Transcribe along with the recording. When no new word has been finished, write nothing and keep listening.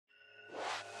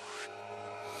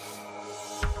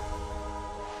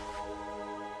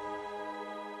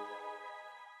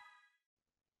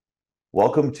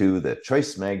Welcome to the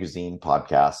Choice Magazine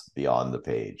podcast, Beyond the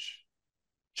Page.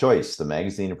 Choice, the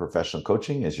magazine of professional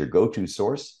coaching, is your go-to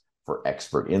source for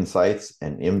expert insights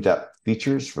and in-depth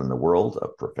features from the world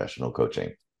of professional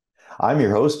coaching. I'm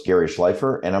your host, Gary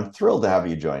Schleifer, and I'm thrilled to have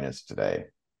you join us today.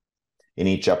 In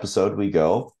each episode, we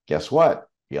go, guess what?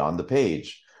 Beyond the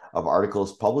page of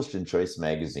articles published in Choice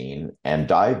Magazine and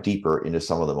dive deeper into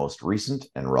some of the most recent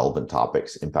and relevant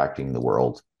topics impacting the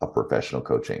world of professional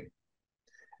coaching.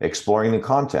 Exploring the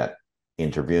content,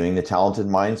 interviewing the talented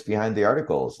minds behind the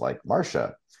articles like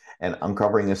Marcia, and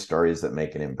uncovering the stories that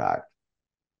make an impact.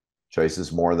 Choice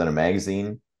is more than a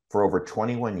magazine. For over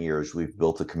 21 years, we've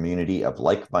built a community of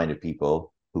like-minded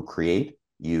people who create,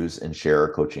 use, and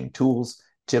share coaching tools,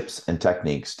 tips, and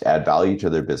techniques to add value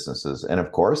to their businesses. And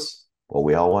of course, what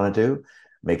we all want to do,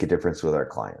 make a difference with our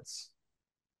clients.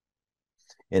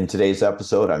 In today's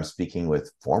episode, I'm speaking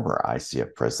with former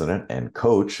ICF president and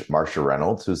coach, Marcia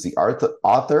Reynolds, who's the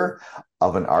author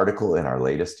of an article in our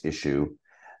latest issue,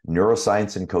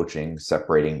 Neuroscience and Coaching,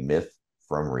 Separating Myth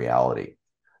from Reality.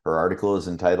 Her article is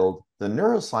entitled, The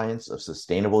Neuroscience of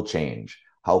Sustainable Change,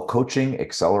 How Coaching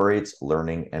Accelerates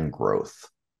Learning and Growth.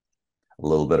 A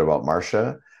little bit about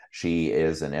Marcia. She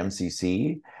is an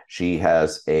MCC. She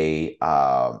has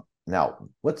now,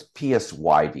 what's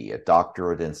PSYD? A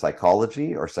doctorate in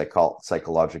psychology or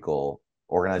psychological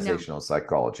organizational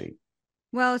psychology?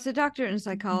 Well, it's a doctorate in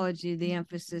psychology. The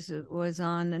emphasis was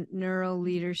on neuro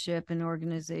leadership and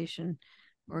organizational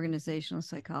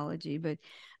psychology. But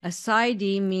a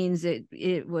PsyD means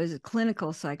it was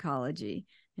clinical psychology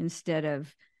instead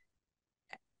of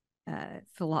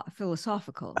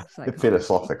philosophical psychology.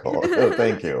 Philosophical. Oh,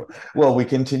 thank you. Well, we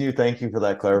continue. Thank you for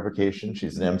that clarification.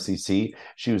 She's an MCC.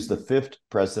 She was the 5th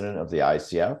president of the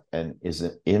ICF and is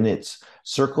in its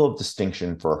circle of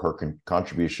distinction for her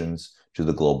contributions to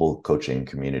the global coaching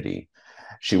community.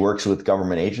 She works with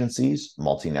government agencies,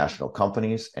 multinational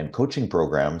companies, and coaching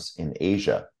programs in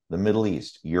Asia, the Middle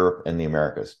East, Europe, and the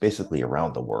Americas, basically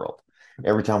around the world.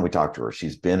 Every time we talk to her,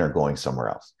 she's been or going somewhere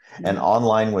else. And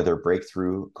online with her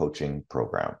breakthrough coaching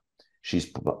program.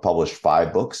 She's published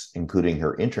 5 books, including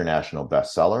her international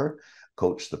bestseller,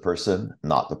 Coach the Person,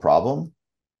 Not the Problem.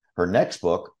 Her next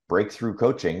book, Breakthrough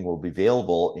Coaching, will be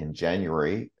available in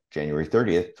January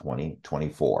 30th,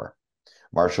 2024.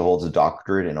 Marcia holds a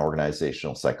doctorate in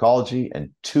organizational psychology and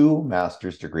 2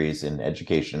 master's degrees in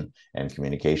education and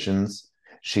communications.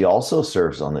 She also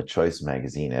serves on the Choice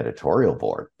Magazine editorial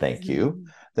board. Thank you.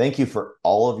 Thank you for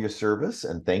all of your service,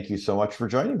 and thank you so much for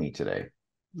joining me today.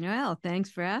 Well, thanks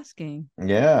for asking.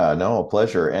 Yeah, no,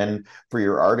 pleasure. And for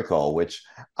your article, which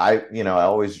I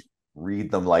always read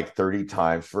them like 30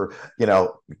 times for,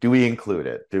 do we include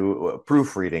it?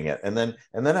 Proofreading it. And then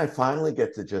I finally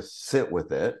get to just sit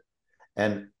with it.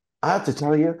 And I have to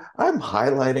tell you, I'm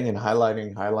highlighting and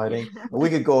highlighting.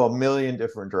 We could go a million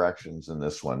different directions in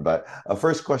this one. But a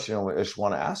first question I just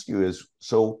want to ask you is,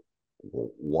 so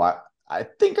what? I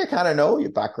think I kind of know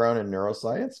your background in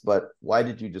neuroscience, but why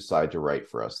did you decide to write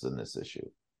for us in this issue?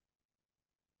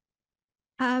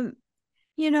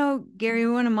 Gary,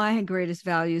 one of my greatest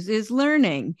values is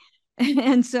learning.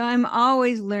 And so I'm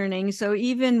always learning. So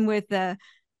even with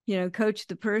Coach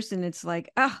the Person, it's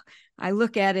like, I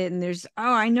look at it and there's,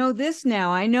 I know this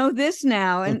now.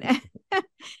 And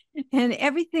and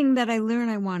everything that I learn,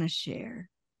 I want to share,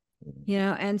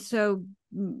 and so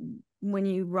when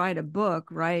you write a book,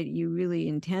 right, you really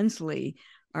intensely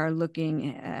are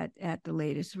looking at the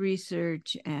latest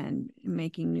research and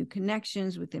making new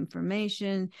connections with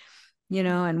information,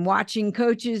 and watching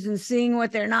coaches and seeing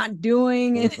what they're not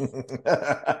doing and,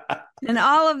 and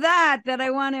all of that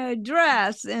I want to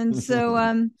address. And so,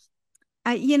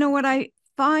 what I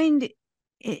find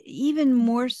even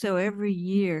more so every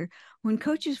year, when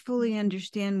coaches fully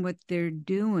understand what they're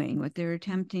doing, what they're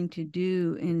attempting to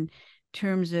do in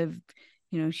terms of,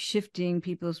 shifting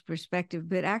people's perspective,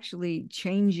 but actually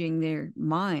changing their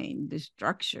mind, the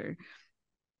structure,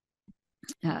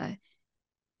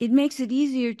 it makes it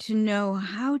easier to know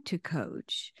how to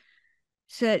coach.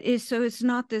 So it's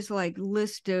not this like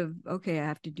list of, okay, I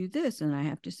have to do this and I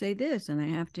have to say this and I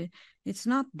have to, it's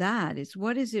not that. It's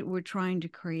what is it we're trying to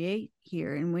create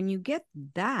here? And when you get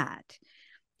that,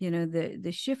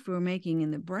 the shift we're making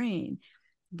in the brain,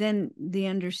 then the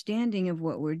understanding of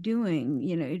what we're doing,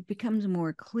 it becomes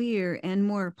more clear and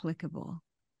more applicable.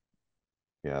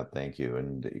 Yeah, thank you.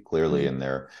 And clearly in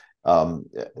there.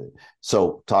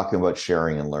 So talking about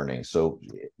sharing and learning. So,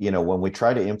 when we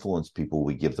try to influence people,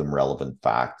 we give them relevant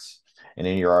facts. And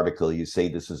in your article, you say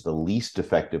this is the least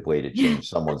effective way to change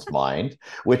someone's mind,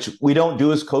 which we don't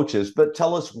do as coaches, but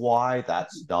tell us why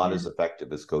that's not as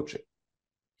effective as coaching.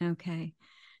 Okay.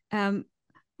 Um,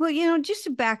 well, just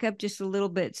to back up just a little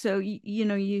bit. So,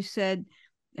 you said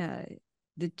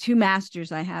the two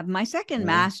masters I have. My second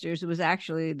master's was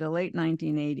actually the late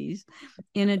 1980s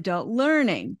in adult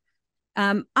learning.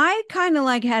 I kind of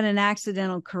like had an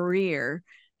accidental career.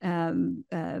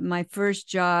 My first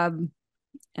job,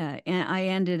 and I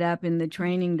ended up in the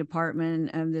training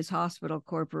department of this hospital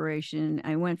corporation.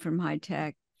 I went from high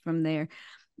tech from there,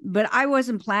 but I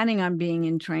wasn't planning on being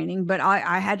in training, but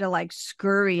I had to like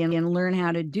scurry and learn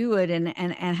how to do it.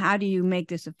 And how do you make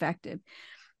this effective?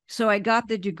 So I got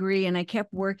the degree and I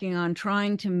kept working on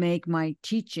trying to make my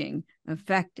teaching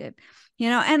effective,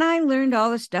 and I learned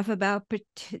all the stuff about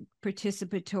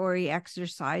participatory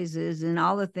exercises and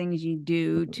all the things you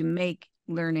do to make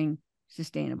learning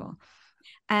sustainable.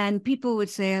 And people would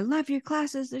say, I love your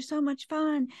classes. They're so much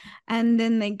fun. And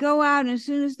then they go out, and as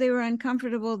soon as they were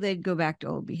uncomfortable, they'd go back to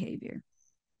old behavior.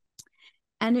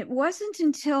 And it wasn't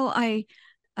until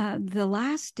the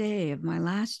last day of my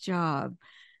last job,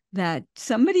 that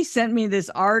somebody sent me this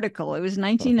article. It was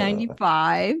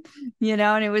 1995,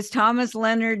 and it was Thomas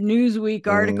Leonard Newsweek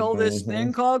article, this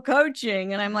thing called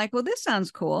coaching. And I'm like, well, this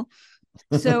sounds cool.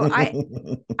 So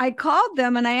I called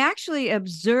them and I actually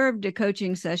observed a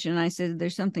coaching session. I said,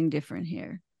 there's something different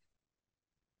here.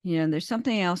 There's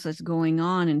something else that's going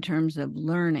on in terms of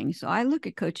learning. So I look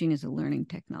at coaching as a learning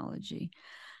technology.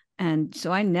 And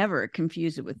so I never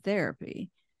confuse it with therapy.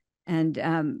 And,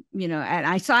 and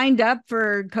I signed up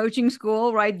for coaching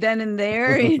school right then and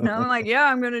there, I'm like, yeah,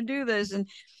 I'm going to do this.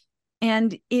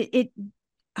 And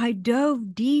I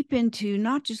dove deep into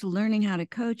not just learning how to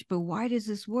coach, but why does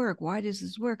this work? Why does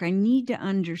this work? I need to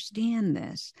understand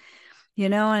this,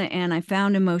 and I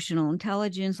found emotional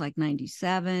intelligence like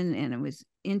 97, and it was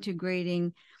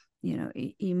integrating,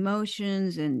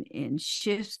 emotions and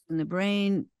shifts in the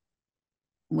brain.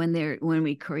 When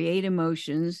we create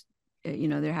emotions,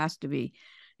 there has to be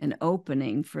an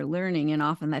opening for learning, and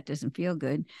often that doesn't feel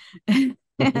good. And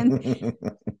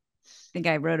I think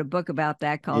I wrote a book about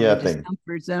that called The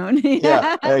Discomfort Zone.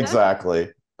 Yeah, exactly.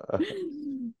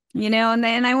 And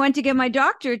then I went to get my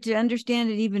doctorate to understand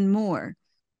it even more.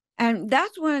 And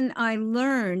that's when I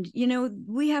learned,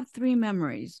 we have 3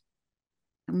 memories.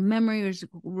 Memory is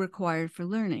required for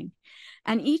learning.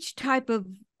 And each type of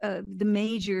the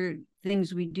major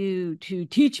things we do to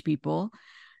teach people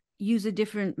use a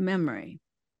different memory,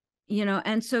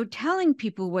 and so telling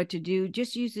people what to do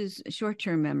just uses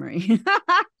short-term memory.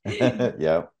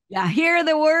 Yeah. Hear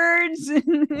the words.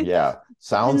 Yeah,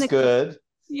 sounds good.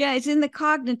 Yeah, it's in the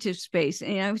cognitive space,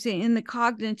 and I would say in the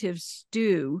cognitive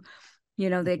stew,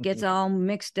 that gets all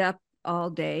mixed up all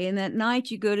day, and at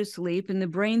night you go to sleep and the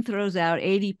brain throws out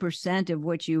 80% of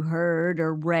what you heard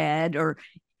or read or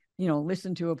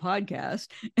listen to a podcast.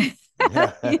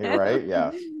 Yeah, right.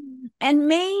 Yeah. And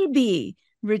maybe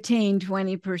retain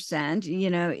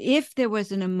 20%, if there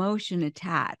was an emotion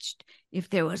attached, if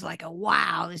there was like a,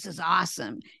 wow, this is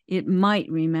awesome, it might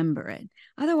remember it.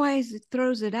 Otherwise, it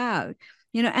throws it out,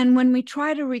 and when we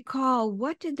try to recall,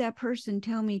 what did that person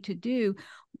tell me to do?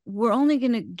 We're only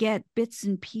going to get bits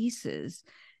and pieces,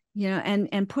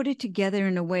 and put it together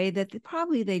in a way that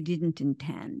probably they didn't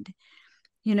intend.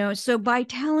 So by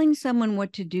telling someone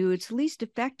what to do, it's least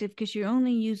effective because you're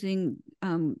only using,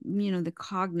 the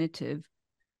cognitive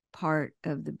part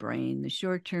of the brain, the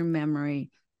short-term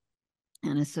memory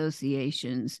and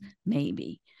associations,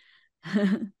 maybe.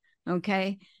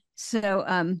 Okay.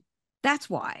 So that's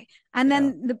why. And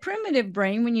then the primitive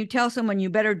brain, when you tell someone you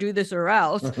better do this or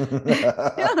else,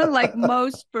 like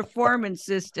most performance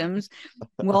systems,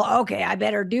 well, okay, I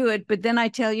better do it. But then I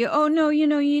tell you, oh, no, you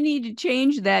need to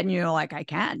change that. And you're like, I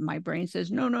can't. My brain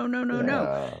says, no.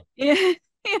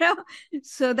 Yeah.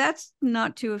 So that's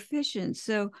not too efficient.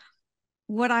 So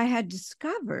what I had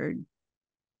discovered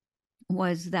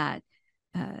was that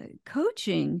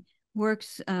coaching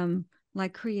works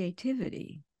like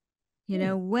creativity.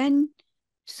 When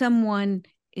someone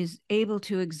is able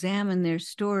to examine their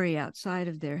story outside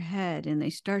of their head and they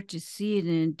start to see it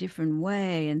in a different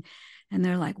way, and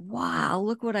they're like, wow,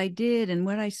 look what I did and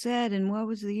what I said and what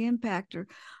was the impact, or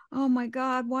oh my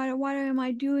God, why am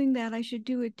I doing that? I should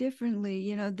do it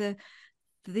differently.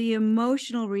 The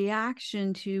emotional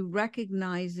reaction to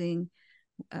recognizing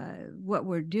what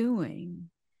we're doing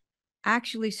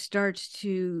actually starts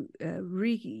to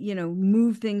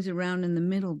move things around in the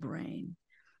middle brain,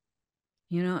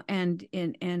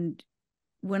 and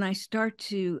when I start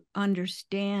to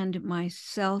understand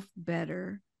myself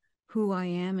better, who I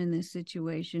am in this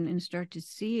situation, and start to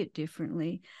see it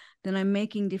differently, then I'm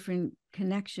making different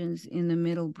connections in the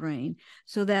middle brain.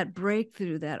 So that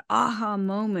breakthrough, that aha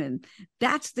moment,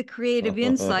 that's the creative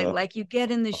insight, like you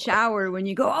get in the shower when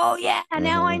you go, oh yeah,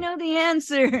 now I know the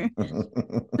answer.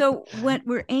 So what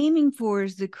we're aiming for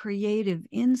is the creative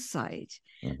insight.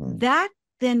 That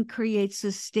then creates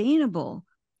sustainable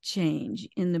change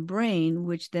in the brain,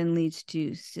 which then leads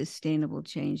to sustainable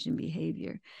change in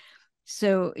behavior.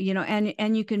 So,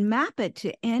 and you can map it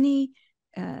to any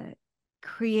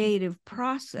creative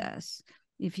process.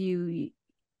 If you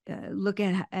look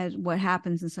at what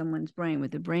happens in someone's brain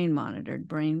with the brain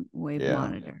wave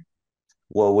monitor.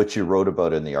 Well, what you wrote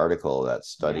about in the article, that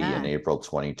study in April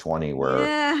 2020,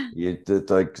 where you did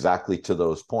exactly to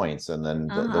those points. And then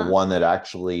the one that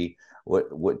actually,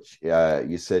 what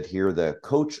you said here, the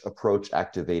coach approach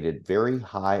activated very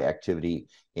high activity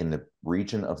in the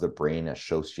region of the brain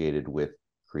associated with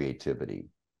creativity.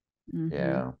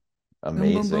 Yeah.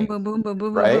 Amazing. Boom, boom, boom, boom, boom,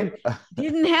 boom, right? boom.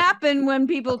 Didn't happen when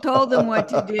people told them what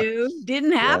to do.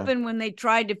 Didn't happen when they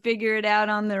tried to figure it out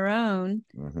on their own.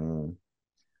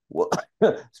 Well,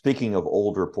 speaking of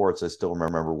old reports, I still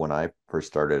remember when I first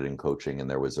started in coaching, and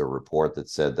there was a report that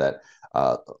said that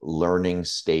learning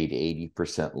stayed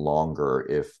 80% longer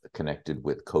if connected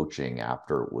with coaching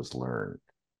after it was learned.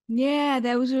 Yeah,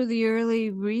 those were the early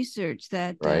research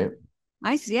that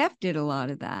ICF did a lot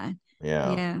of that.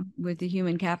 Yeah, with the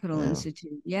Human Capital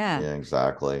Institute. Yeah,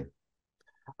 exactly.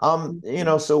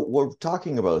 So we're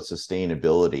talking about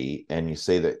sustainability, and you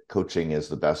say that coaching is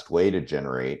the best way to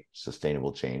generate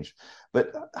sustainable change.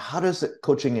 But how does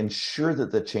coaching ensure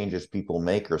that the changes people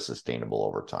make are sustainable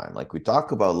over time? Like, we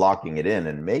talk about locking it in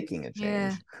and making a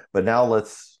change, but now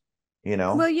let's,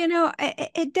 Well,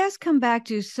 it does come back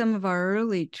to some of our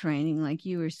early training, like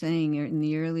you were saying in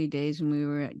the early days when we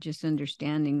were just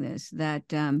understanding this,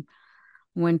 that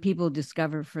when people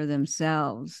discover for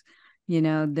themselves,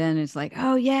 then it's like,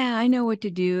 oh yeah, I know what to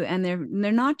do. And they're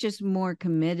not just more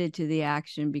committed to the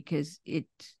action because it's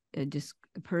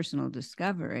a personal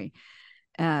discovery,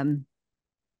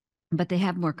 but they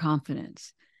have more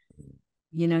confidence.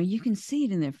 You can see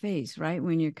it in their face, right?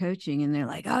 When you're coaching and they're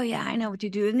like, oh yeah, I know what to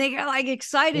do. And they're like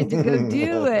excited to go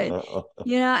do it,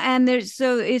 and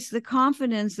so it's the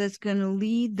confidence that's going to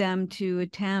lead them to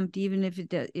attempt, even if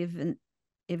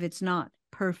it's not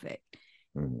perfect.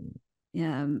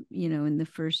 In the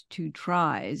first 2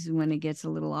 tries, when it gets a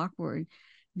little awkward,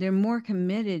 they're more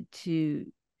committed to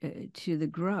the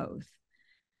growth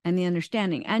and the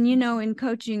understanding. And in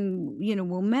coaching,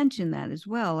 we'll mention that as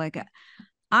well. Like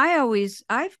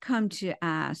I've come to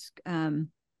ask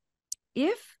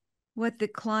if what the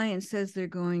client says they're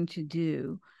going to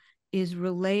do is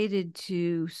related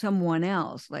to someone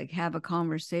else, like have a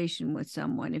conversation with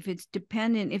someone,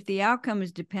 if the outcome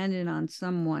is dependent on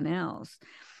someone else,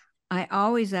 I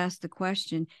always ask the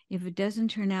question, if it doesn't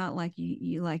turn out like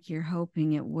you're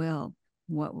hoping it will,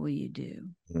 what will you do?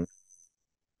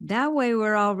 That way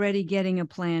we're already getting a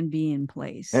plan B in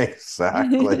place.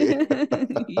 Exactly.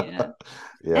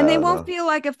 And they won't feel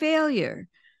like a failure.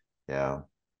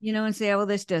 And say, oh, well,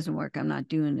 this doesn't work, I'm not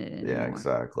doing it anymore. Yeah,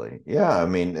 exactly. I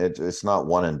mean, it's not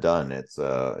one and done. It's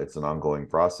an ongoing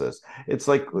process. It's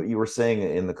like what you were saying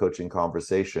in the coaching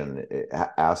conversation,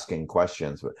 asking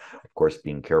questions, but of course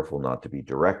being careful not to be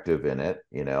directive in it,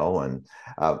 and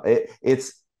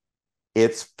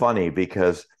it's funny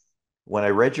because when I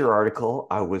read your article,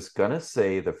 I was going to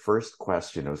say the first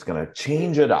question, I was going to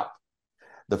change it up.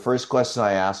 The first question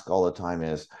I ask all the time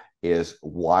is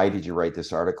why did you write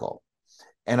this article?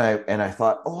 And I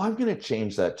thought, I'm going to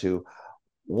change that to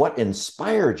what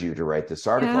inspired you to write this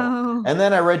article? And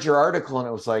then I read your article and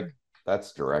it was like,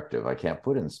 that's directive. I can't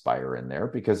put inspire in there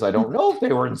because I don't know if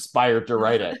they were inspired to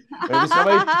write it.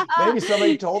 Maybe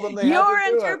somebody told them they had to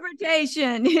do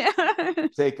interpretation.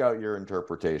 Take out your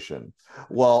interpretation.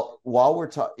 Well, while we're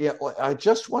talking, I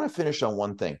just want to finish on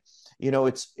one thing.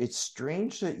 It's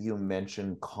strange that you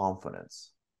mentioned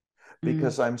confidence,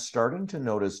 because I'm starting to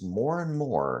notice more and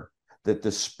more that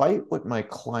despite what my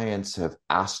clients have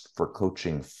asked for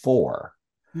coaching for,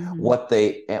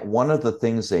 one of the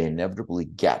things they inevitably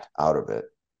get out of it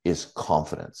is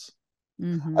confidence.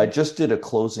 I just did a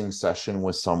closing session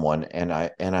with someone,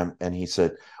 and he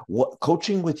said, "What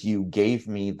coaching with you gave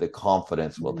me the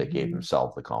confidence." Well, they gave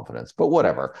themselves the confidence, but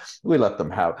whatever. We let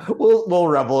them have. We'll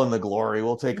revel in the glory.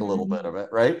 We'll take a little bit of it,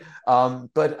 right?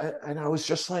 But I was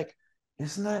just like,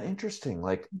 isn't that interesting?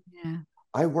 Like,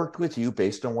 I worked with you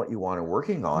based on what you wanted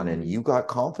working on, and you got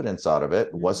confidence out of it.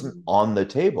 It wasn't on the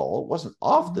table. It wasn't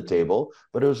off the table,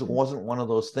 but it wasn't one of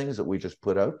those things that we just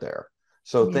put out there.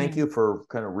 So thank you for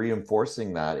kind of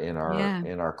reinforcing that in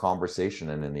our conversation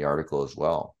and in the article as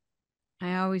well.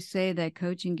 I always say that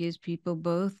coaching gives people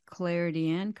both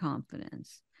clarity and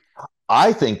confidence.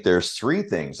 I think there's three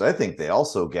things. I think they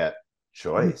also get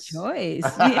choice. Choice.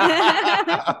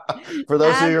 Yeah. For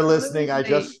those of you who are listening, I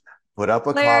Absolutely. just put up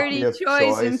a copy Clarity, of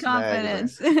choice, and Choice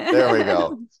magazine. confidence. There we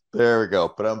go. There we go.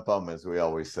 Put on bum, as we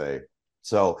always say.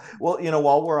 So, well,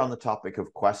 while we're on the topic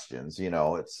of questions,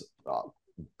 it's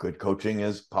good coaching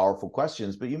is powerful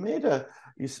questions, but you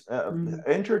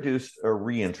introduced or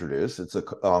reintroduced, it's an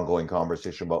ongoing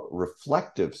conversation about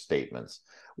reflective statements.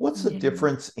 What's the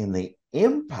difference in the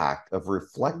impact of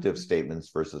reflective statements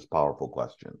versus powerful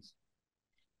questions?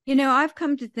 I've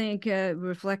come to think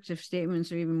reflective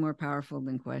statements are even more powerful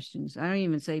than questions. I don't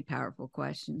even say powerful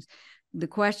questions. The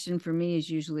question for me is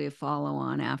usually a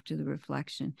follow-on after the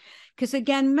reflection. Because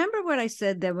again, remember what I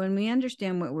said, that when we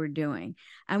understand what we're doing,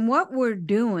 and what we're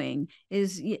doing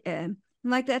is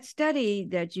like that study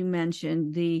that you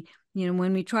mentioned,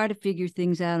 when we try to figure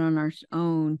things out on our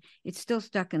own, it's still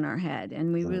stuck in our head,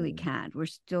 and we really can't. We're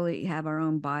still have our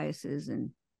own biases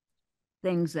and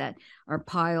things that are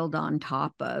piled on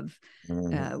top of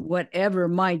whatever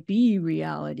might be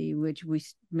reality, which we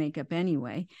make up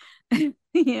anyway.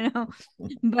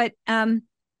 But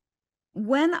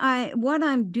what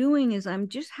I'm doing is I'm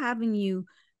just having you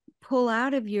pull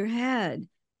out of your head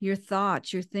your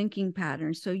thoughts, your thinking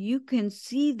patterns, so you can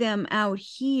see them out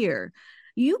here.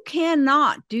 You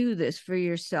cannot do this for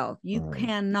yourself. You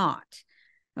cannot.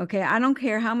 Okay, I don't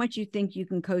care how much you think you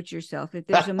can coach yourself. If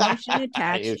there's emotion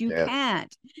attached, you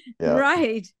can't. Yeah.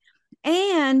 Right.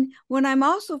 And what I'm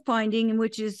also finding,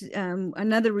 which is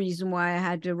another reason why I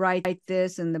had to write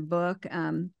this in the book,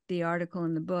 the article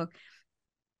in the book,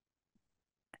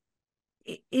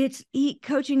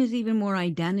 coaching is even more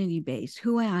identity based.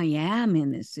 Who I am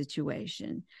in this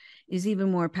situation is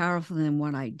even more powerful than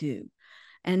what I do.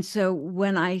 And so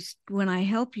when I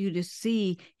help you to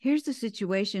see, here's the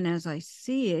situation as I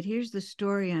see it, here's the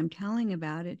story I'm telling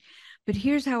about it, but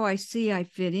here's how I see I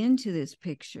fit into this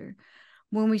picture.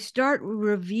 When we start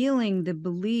revealing the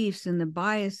beliefs and the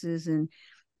biases and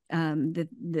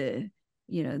the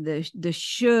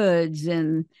shoulds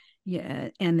and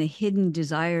the hidden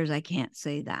desires, I can't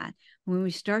say that. When we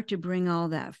start to bring all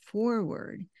that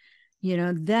forward,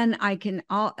 then I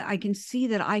can see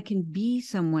that I can be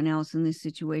someone else in this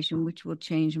situation, which will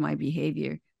change my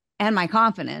behavior and my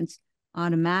confidence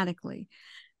automatically.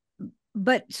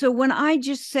 But so when I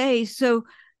just say, so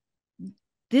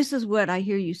this is what I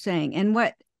hear you saying, and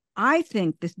what I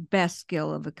think the best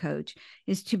skill of a coach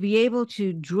is to be able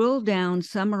to drill down,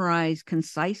 summarize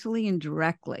concisely and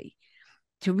directly,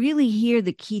 to really hear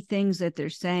the key things that they're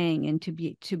saying, and to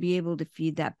be able to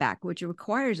feed that back, which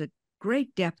requires a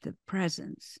great depth of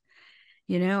presence,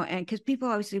 and because people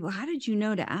always say, well, how did you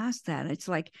know to ask that? It's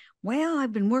like, well,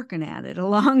 I've been working at it a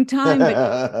long time,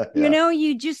 but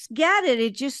you just get it.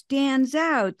 It just stands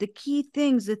out. The key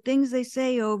things, the things they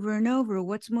say over and over,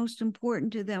 what's most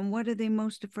important to them, what are they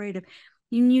most afraid of?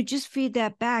 And you just feed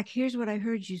that back. Here's what I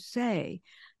heard you say.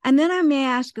 And then I may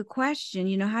ask a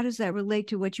question, how does that relate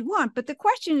to what you want? But the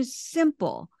question is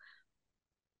simple.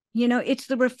 It's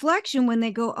the reflection when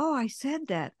they go, oh, I said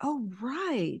that. Oh,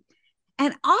 right.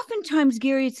 And oftentimes,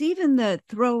 Gary, it's even the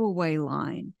throwaway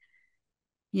line,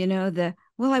 well,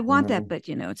 I want that, but,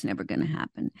 it's never going to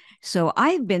happen. So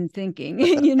I've been thinking,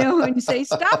 and say,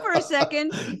 stop for a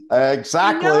second.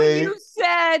 Exactly. You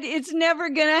said it's never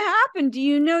going to happen. Do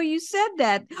you know you said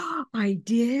that? I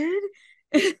did.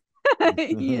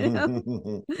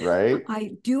 Right.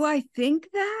 I think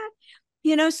that?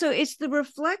 So it's the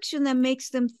reflection that makes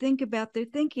them think about their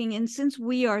thinking. And since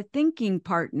we are thinking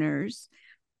partners,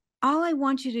 all I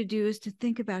want you to do is to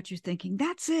think about your thinking.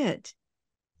 That's it.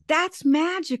 That's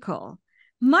magical.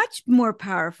 Much more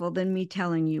powerful than me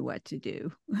telling you what to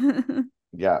do.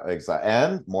 Yeah, exactly.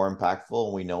 And more impactful.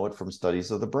 And we know it from studies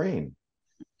of the brain.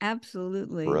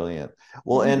 Absolutely. Brilliant.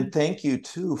 Well, and thank you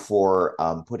too for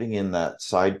putting in that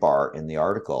sidebar in the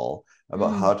article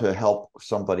about how to help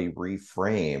somebody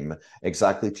reframe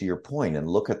exactly to your point and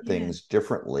look at things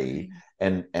differently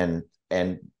and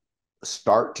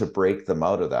start to break them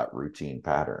out of that routine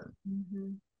pattern.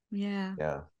 Yeah.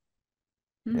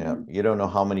 Yeah. You don't know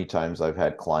how many times I've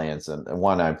had clients, and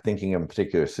one I'm thinking in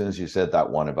particular, as soon as you said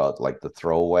that one about like the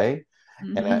throwaway,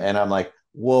 and I'm like,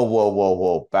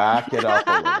 whoa, back it up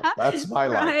a little. That's my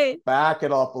life. Back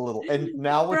it up a little. And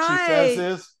now what she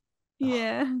says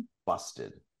is,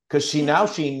 busted. Because she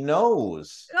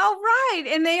knows. Oh, right.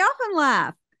 And they often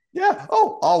laugh. Yeah.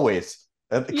 Oh, always.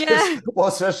 Well,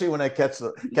 especially when I catch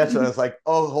it, I was like,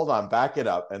 oh, hold on, back it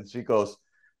up. And she goes,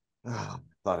 oh,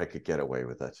 thought I could get away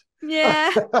with it.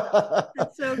 Yeah,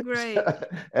 that's so great.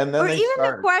 And then Or they even the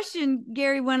start. question,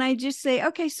 Gary, when I just say,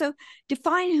 okay, so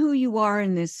define who you are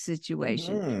in this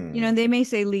situation. They may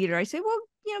say leader. I say, well,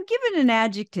 give it an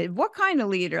adjective. What kind of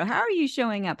leader? How are you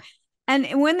showing up?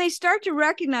 And when they start to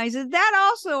recognize it, that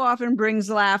also often brings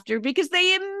laughter because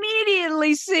they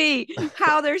immediately see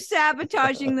how they're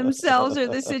sabotaging themselves or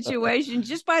the situation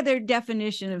just by their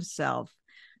definition of self.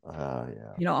 Yeah.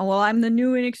 Well, I'm the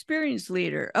new inexperienced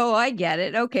leader. Oh, I get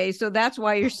it. Okay, so that's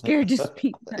why you're scared to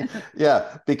speak.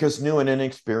 Yeah, because new and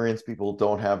inexperienced people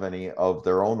don't have any of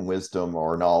their own wisdom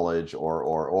or knowledge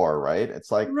or right.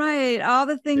 It's like, right, all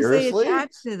the things they seriously?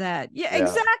 attach to that. Yeah, Yeah.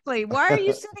 exactly. Why are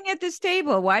you sitting at this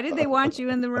table? Why did they want you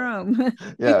in the room?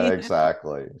 Yeah,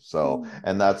 exactly. So,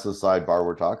 and that's the sidebar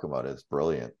we're talking about. It's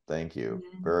brilliant. Thank you.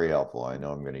 Very helpful. I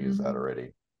know I'm going to use that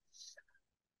already.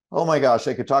 Oh my gosh,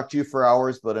 I could talk to you for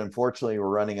hours, but unfortunately we're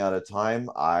running out of time.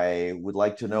 I would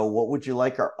like to know, what would you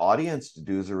like our audience to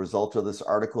do as a result of this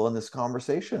article and this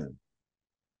conversation?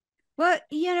 Well,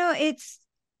 it's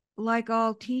like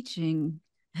all teaching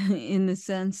in the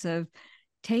sense of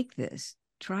take this,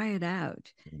 try it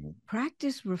out,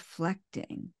 practice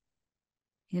reflecting,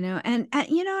 and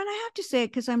I have to say it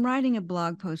because I'm writing a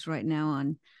blog post right now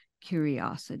on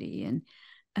curiosity,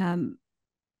 and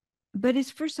but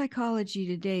it's for psychology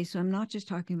today, so I'm not just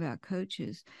talking about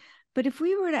coaches. But if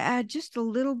we were to add just a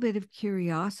little bit of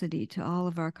curiosity to all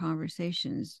of our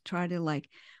conversations, try to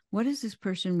what does this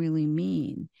person really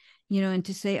mean? And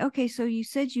to say, okay, so you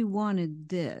said you wanted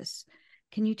this.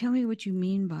 Can you tell me what you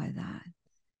mean by that?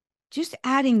 Just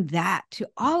adding that to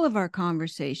all of our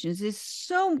conversations is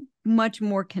so much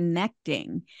more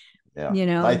connecting. Yeah.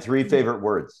 My 3 favorite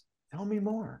words. Tell me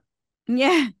more.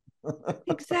 Yeah,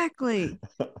 exactly.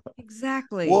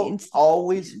 Exactly. Well,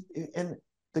 always, and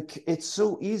it's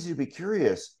so easy to be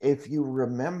curious if you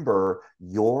remember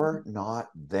you're not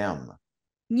them.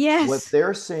 Yes. What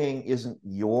they're saying isn't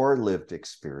your lived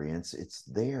experience, it's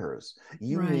theirs.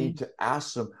 You need to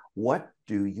ask them, what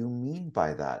do you mean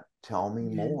by that? Tell me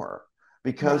more.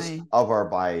 Because of our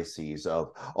biases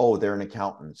of, oh, they're an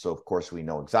accountant, so of course we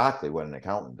know exactly what an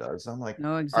accountant does. I'm like,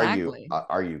 oh, exactly.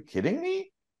 Are you kidding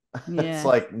me? Yeah. It's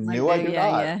like, no, I do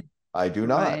not. Yeah. I do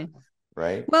not.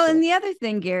 Right. Well, and the other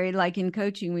thing, Gary, like in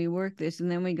coaching, we work this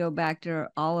and then we go back to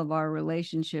all of our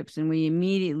relationships and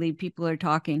people are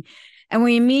talking and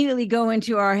we immediately go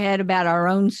into our head about our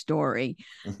own story,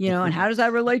 and how does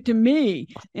that relate to me?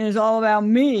 And it's all about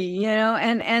me,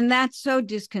 and that's so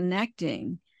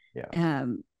disconnecting. Yeah.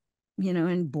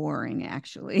 And boring,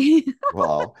 actually.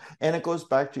 Well, and it goes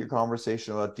back to your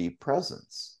conversation about deep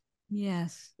presence.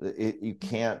 Yes. You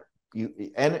can't,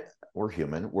 and we're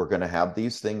human. We're going to have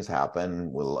these things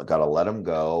happen. We'll got to let them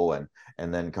go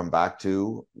and then come back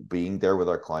to being there with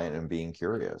our client and being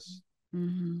curious.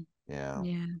 Yeah.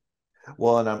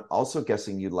 Well, and I'm also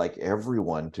guessing you'd like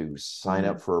everyone to sign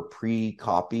up for a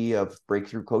pre-copy of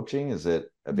Breakthrough Coaching. Is it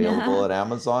available at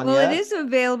Amazon yet? It is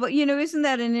available. Isn't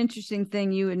that an interesting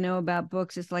thing you would know about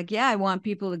books? It's like, yeah, I want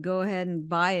people to go ahead and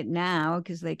buy it now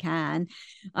because they can.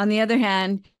 On the other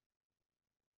hand,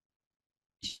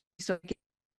 so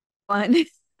one,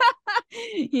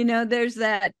 there's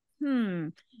that,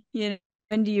 when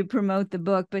do you promote the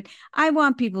book? But I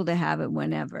want people to have it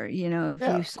whenever, if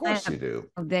you sign up, you do,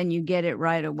 then you get it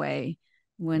right away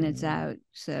when it's out.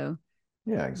 So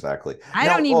yeah, exactly. I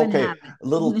don't even have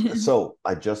it. So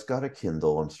I just got a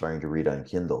Kindle. I'm starting to read on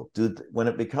Kindle. When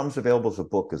it becomes available as a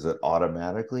book, is it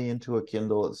automatically into a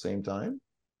Kindle at the same time?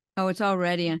 Oh, it's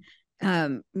already,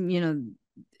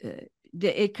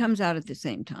 it comes out at the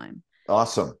same time.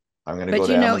 Awesome. I'm going to go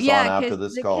to Amazon after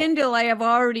this call. The Kindle, I have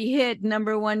already hit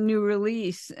 #1 new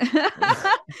release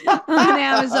on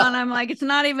Amazon. I'm like, it's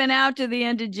not even out to the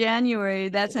end of January.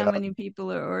 That's how many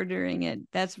people are ordering it.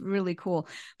 That's really cool.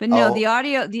 But no, the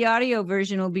audio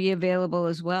version will be available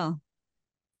as well.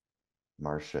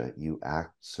 Marcia, you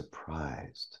act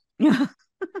surprised.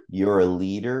 You're a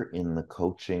leader in the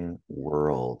coaching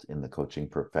world, in the coaching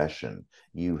profession.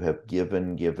 You have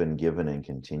given, and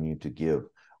continue to give.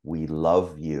 We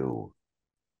love you.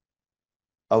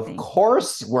 Of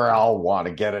course, I'll want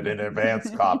to get it in advance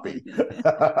copy.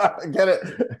 Get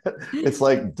it? It's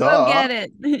like, duh. Go get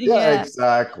it. Yeah,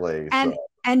 exactly.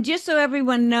 And just so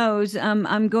everyone knows,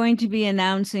 I'm going to be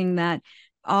announcing that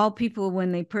all people,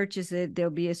 when they purchase it,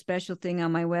 there'll be a special thing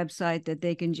on my website that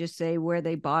they can just say where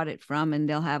they bought it from, and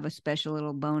they'll have a special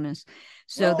little bonus.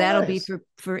 So that'll be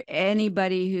for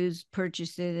anybody who's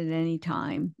purchased it at any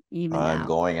time. Even I'm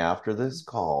going after this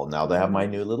call now. They have my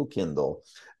new little Kindle.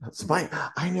 It's I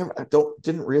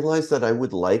didn't realize that I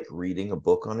would like reading a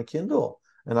book on a Kindle.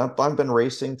 And I've been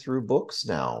racing through books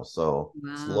now, so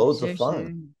it's Wow, loads of sure,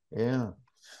 fun. sure. Yeah.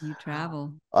 You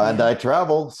travel. And Yeah. I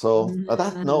travel, so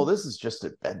no, this is just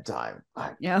at bedtime.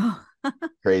 Yeah.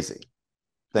 Crazy.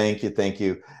 Thank you, thank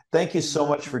you You're so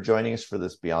much for welcome. joining us for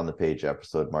this Beyond the Page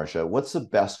episode, Marcia. What's the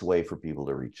best way for people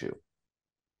to reach you?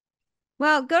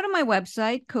 Well, go to my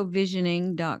website,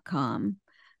 covisioning.com.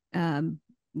 Um,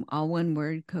 all one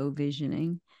word,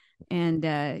 covisioning. And,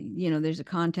 there's a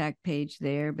contact page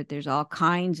there, but there's all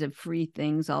kinds of free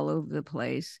things all over the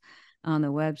place on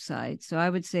the website. So I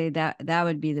would say that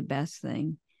would be the best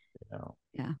thing. Yeah.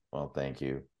 Yeah. Well, thank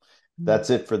you. Mm. That's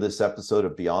it for this episode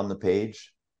of Beyond the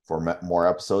Page. For more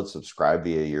episodes, subscribe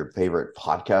via your favorite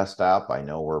podcast app. I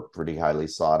know we're pretty highly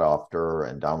sought after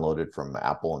and downloaded from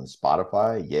Apple and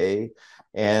Spotify. Yay.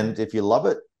 And if you love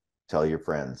it, tell your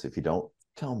friends. If you don't,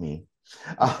 tell me.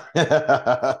 We'll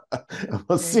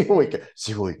Very good.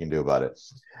 see what we can do about it.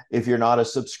 If you're not a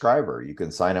subscriber, you can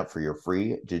sign up for your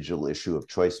free digital issue of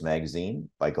Choice magazine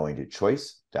by going to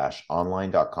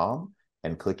choice-online.com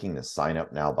and clicking the sign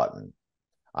up now button.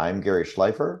 I'm Gary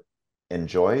Schleifer.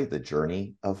 Enjoy the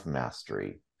journey of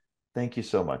mastery. Thank you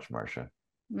so much, Marcia.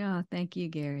 Oh, thank you,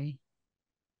 Gary.